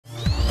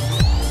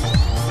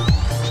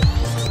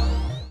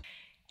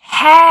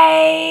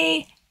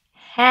Hey!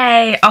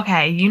 Hey!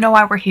 Okay, you know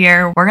why we're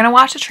here. We're gonna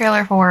watch the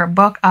trailer for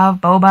Book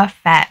of Boba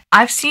Fett.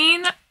 I've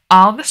seen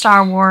all of the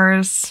Star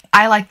Wars.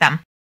 I like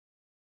them.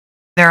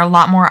 There are a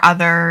lot more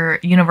other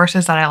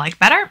universes that I like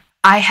better.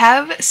 I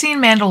have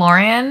seen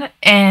Mandalorian,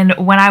 and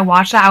when I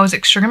watched that, I was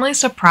extremely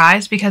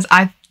surprised because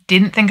I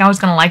didn't think I was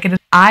gonna like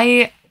it.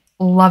 I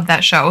love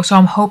that show, so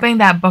I'm hoping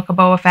that Book of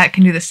Boba Fett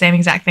can do the same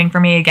exact thing for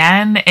me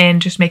again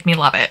and just make me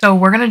love it. So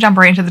we're gonna jump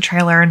right into the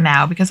trailer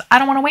now because I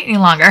don't want to wait any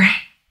longer.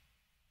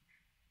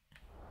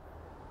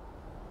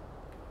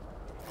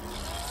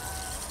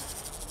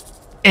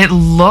 It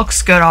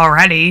looks good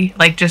already,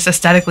 like just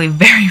aesthetically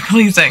very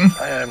pleasing.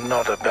 I am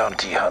not a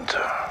bounty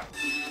hunter.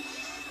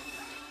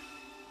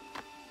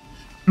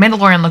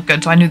 Mandalorian looked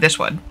good, so I knew this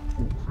would.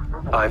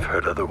 I've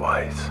heard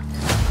otherwise.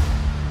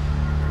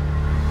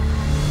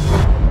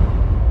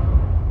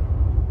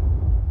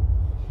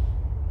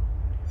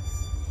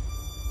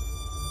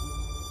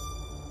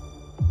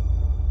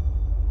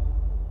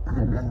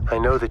 I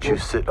know that you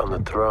sit on the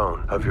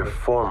throne of your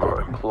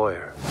former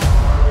employer.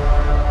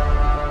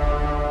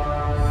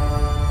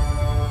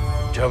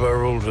 Jabba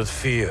ruled with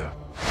fear.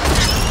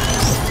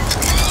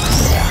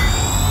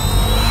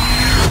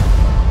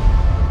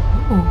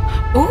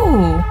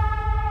 Ooh.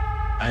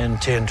 I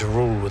intend to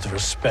rule with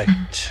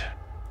respect.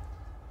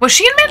 Was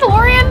she in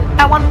Mandalorian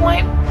at one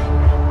point?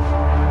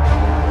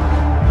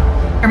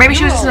 Or maybe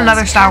she was just in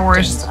another Star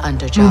Wars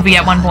movie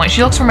at one point.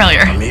 She looks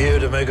familiar. I'm here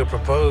to make a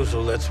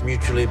proposal that's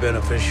mutually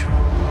beneficial.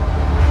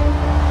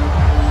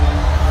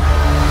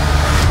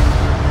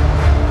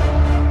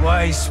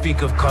 Why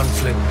speak of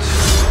conflict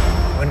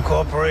when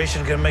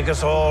cooperation can make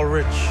us all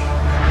rich?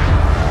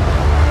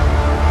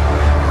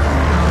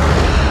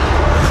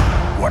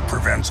 What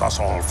prevents us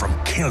all from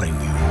killing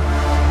you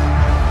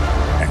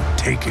and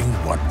taking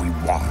what we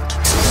want?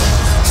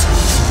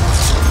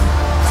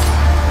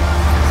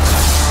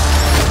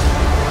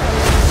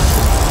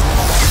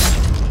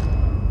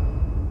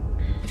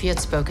 If you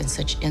had spoken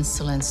such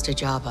insolence to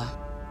Jabba,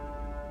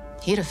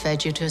 he'd have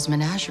fed you to his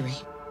menagerie.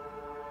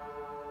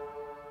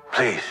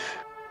 Please.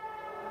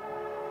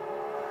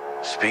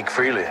 Speak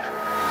freely.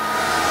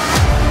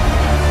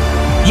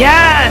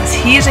 Yes,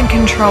 he's in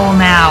control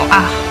now.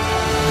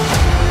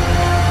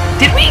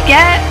 Did we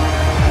get...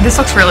 This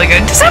looks really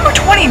good. December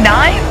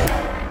 29th?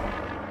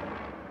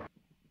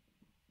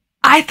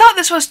 I thought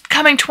this was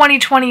coming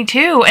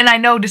 2022, and I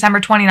know December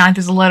 29th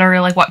is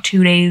literally like, what,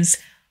 2 days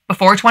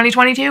before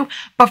 2022?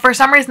 But for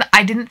some reason,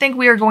 I didn't think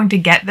we were going to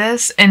get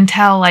this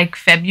until like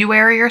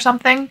February or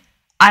something.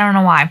 I don't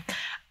know why.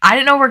 I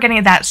didn't know we were getting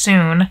it that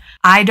soon.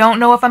 I don't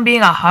know if I'm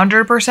being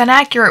 100%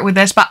 accurate with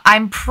this, but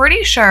I'm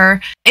pretty sure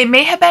it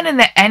may have been in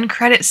the end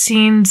credit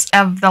scenes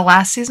of the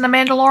last season of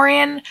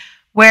Mandalorian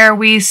where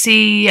we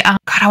see, God,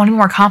 I want to be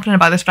more confident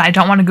about this, but I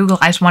don't want to Google.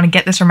 I just want to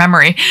get this from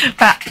memory.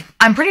 But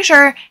I'm pretty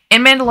sure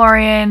in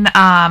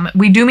Mandalorian,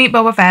 we do meet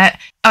Boba Fett.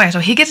 Okay, so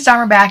he gets his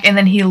armor back and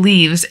then he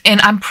leaves. And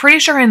I'm pretty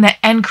sure in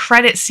the end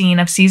credit scene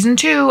of season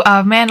 2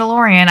 of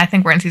Mandalorian, I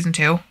think we're in season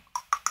 2.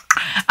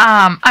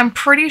 I'm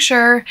pretty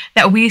sure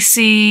that we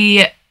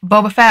see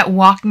Boba Fett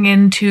walking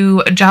into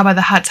Jabba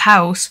the Hutt's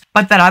house,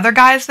 but that other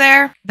guy's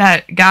there,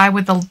 that guy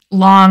with the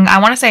long, I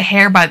want to say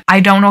hair, but I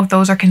don't know if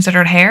those are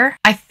considered hair.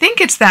 I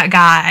think it's that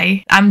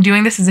guy. I'm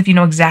doing this as if you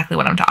know exactly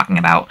what I'm talking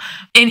about.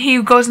 And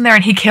he goes in there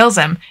and he kills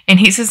him,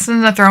 and he sits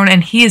in the throne,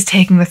 and he is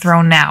taking the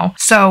throne now.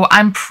 So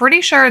I'm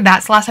pretty sure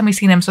that's the last time we've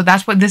seen him, so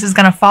that's what this is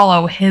going to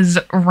follow, his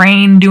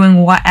reign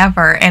doing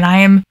whatever, and I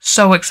am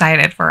so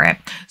excited for it.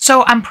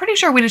 So I'm pretty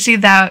sure we just see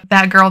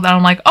that girl that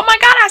I'm like, oh my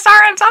god, I saw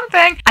her in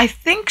something. I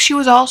think she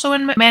was also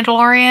in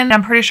Mandalorian.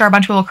 I'm pretty sure a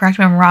bunch of people will correct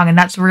me if I'm wrong, and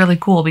that's really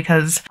cool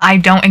because I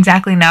don't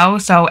exactly know,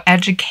 so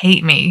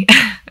educate me.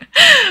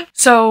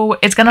 So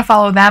it's gonna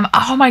follow them.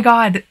 Oh my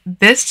god,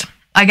 this,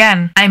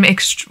 again, I'm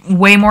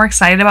way more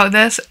excited about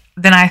this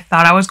than I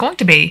thought I was going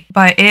to be,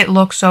 but it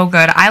looks so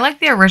good. I like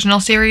the original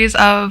series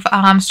of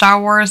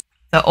Star Wars,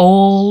 the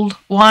old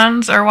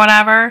ones or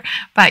whatever,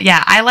 but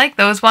yeah, I like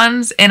those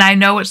ones, and I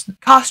know it's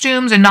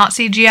costumes and not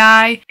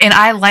CGI, and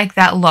I like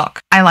that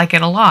look. I like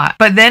it a lot.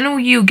 But then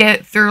you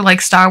get through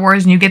like Star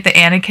Wars and you get the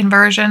Anakin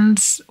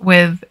versions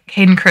with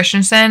Hayden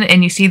Christensen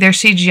and you see their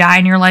CGI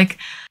and you're like,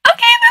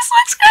 okay, this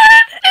looks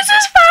good, this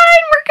is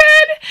fine, we're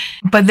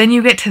good. But then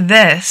you get to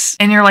this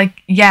and you're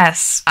like,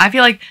 yes, I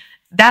feel like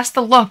that's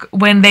the look.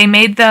 When they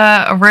made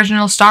the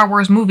original Star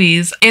Wars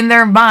movies, in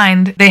their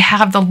mind, they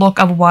have the look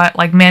of what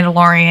like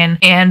Mandalorian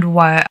and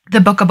what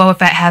the Book of Boba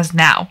Fett has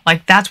now.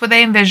 Like that's what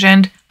they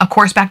envisioned. Of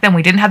course, back then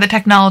we didn't have the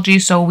technology,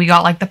 so we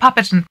got like the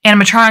puppets and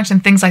animatronics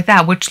and things like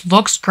that, which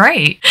looks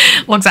great.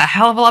 Looks a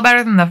hell of a lot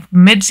better than the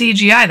mid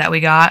CGI that we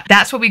got.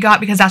 That's what we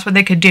got because that's what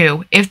they could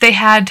do. If they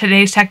had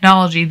today's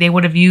technology, they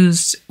would have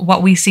used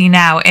what we see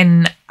now,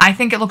 and I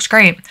think it looks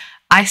great.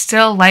 I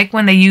still like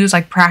when they use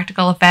like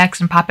practical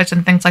effects and puppets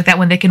and things like that,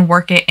 when they can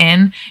work it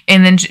in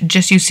and then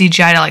just use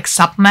CGI to like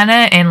supplement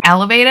it and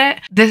elevate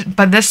it.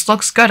 But this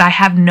looks good. I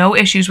have no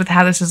issues with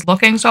how this is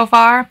looking so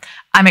far.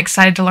 I'm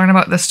excited to learn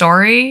about the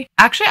story.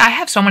 Actually, I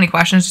have so many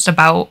questions just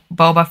about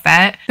Boba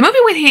Fett. The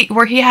movie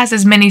where he has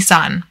his mini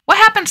son. What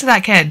happened to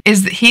that kid?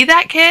 Is he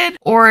that kid?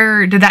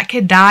 Or did that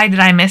kid die? Did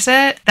I miss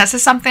it? That's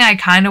just something I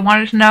kind of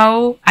wanted to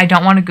know. I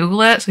don't want to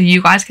Google it, so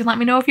you guys can let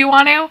me know if you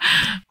want to.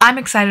 I'm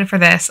excited for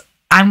this.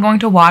 I'm going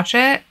to watch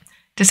it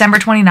December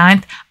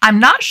 29th. I'm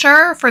not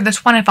sure for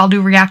this one if I'll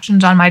do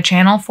reactions on my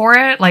channel for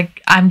it,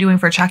 like I'm doing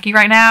for Chucky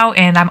right now,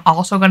 and I'm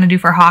also going to do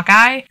for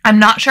Hawkeye. I'm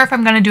not sure if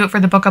I'm going to do it for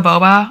the Book of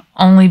Boba,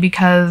 only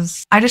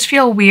because I just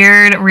feel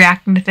weird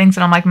reacting to things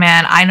and I'm like,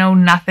 man, I know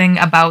nothing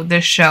about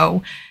this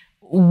show,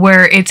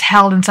 where it's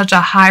held in such a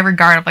high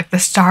regard of like the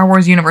Star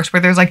Wars universe, where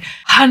there's like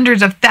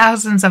hundreds of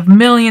thousands of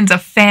millions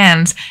of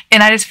fans.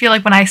 And I just feel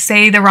like when I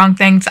say the wrong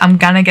things, I'm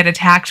gonna get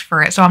attacked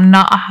for it. So I'm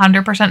not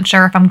 100%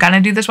 sure if I'm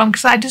gonna do this one,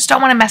 because I just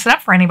don't want to mess it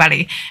up for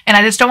anybody. And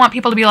I just don't want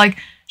people to be like,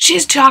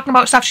 she's talking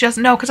about stuff she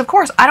doesn't know. Because of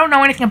course I don't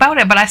know anything about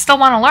it, but I still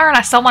want to learn.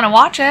 I still want to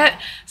watch it.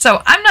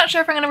 So I'm not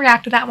sure if I'm gonna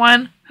react to that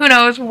one. Who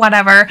knows?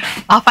 Whatever.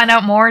 I'll find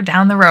out more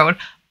down the road.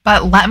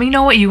 But let me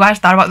know what you guys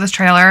thought about this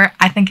trailer.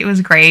 I think it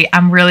was great.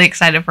 I'm really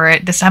excited for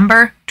it.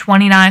 December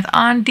 29th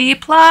on D+.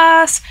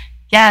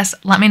 Yes,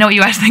 let me know what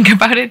you guys think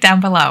about it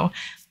down below.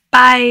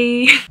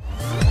 Bye!